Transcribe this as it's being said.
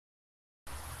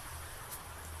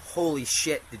Holy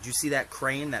shit, did you see that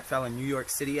crane that fell in New York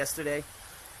City yesterday?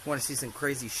 You want to see some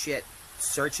crazy shit?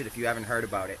 Search it if you haven't heard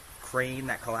about it. Crane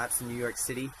that collapsed in New York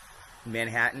City,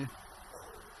 Manhattan.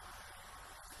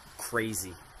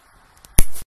 Crazy.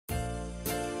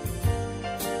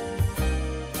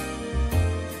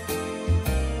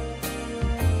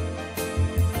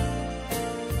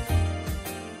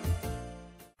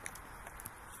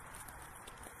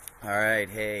 Alright,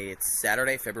 hey, it's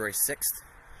Saturday, February 6th.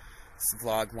 This is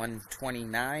vlog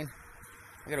 129.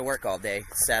 I gotta work all day.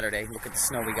 It's Saturday. Look at the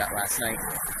snow we got last night.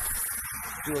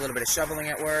 Do a little bit of shoveling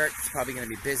at work. It's probably gonna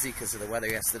be busy because of the weather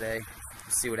yesterday.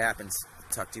 We'll see what happens.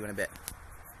 Talk to you in a bit.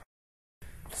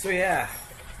 So yeah,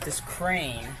 this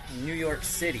crane in New York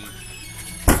City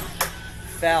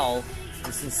fell,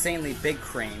 this insanely big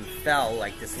crane fell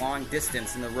like this long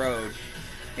distance in the road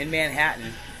in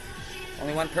Manhattan.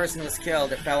 Only one person was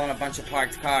killed. It fell on a bunch of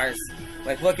parked cars.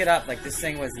 Like, look it up. Like, this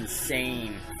thing was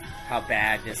insane how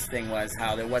bad this thing was,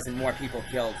 how there wasn't more people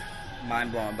killed.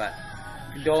 Mind-blowing, but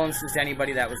condolences to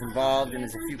anybody that was involved, and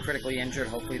there's a few critically injured.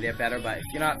 Hopefully they're better, but if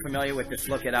you're not familiar with this,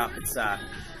 look it up. It's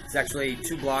actually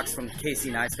 2 blocks from Casey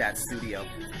Neistat's studio.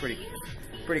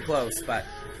 Pretty close, but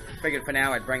figured for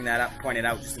now I'd bring that up, point it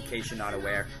out, just in case you're not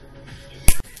aware.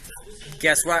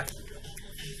 Guess what?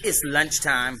 It's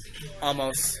lunchtime,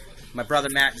 almost. My brother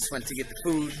Matt just went to get the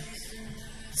food.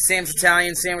 Sam's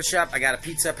Italian sandwich shop. I got a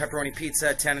pizza, pepperoni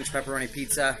pizza, 10-inch pepperoni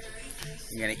pizza.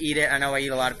 I'm gonna eat it. I know I eat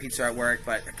a lot of pizza at work,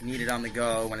 but I can eat it on the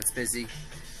go when it's busy.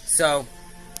 So,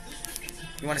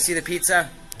 you wanna see the pizza?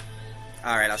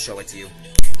 Alright, I'll show it to you.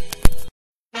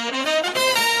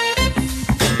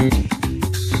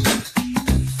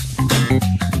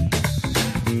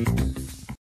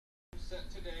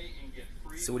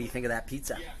 So what do you think of that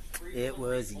pizza? It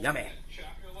was yummy.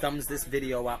 Thumbs this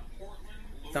video up.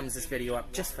 Thumbs this video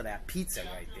up just for that pizza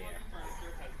right there.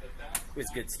 It was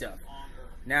good stuff.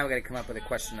 Now we gotta come up with a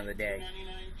question of the day.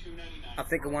 I'll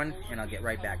think of one and I'll get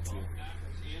right back to you.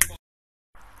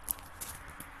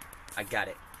 I got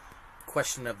it.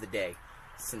 Question of the day.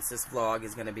 Since this vlog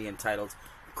is gonna be entitled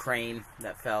Crane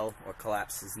That Fell or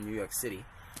Collapses in New York City,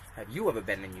 have you ever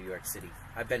been in New York City?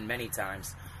 I've been many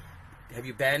times. Have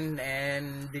you been,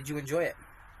 and did you enjoy it?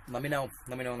 Let me know.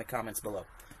 Let me know in the comments below.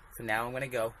 For now, I'm going to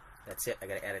go. That's it. I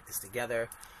got to edit this together.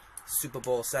 Super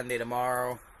Bowl Sunday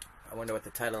tomorrow. I wonder what the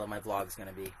title of my vlog is going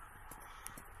to be.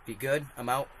 Be good. I'm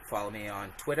out. Follow me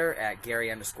on Twitter at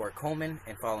Gary_Coleman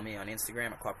and follow me on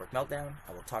Instagram at Clockwork Meltdown.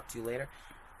 I will talk to you later.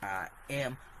 I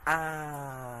am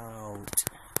out.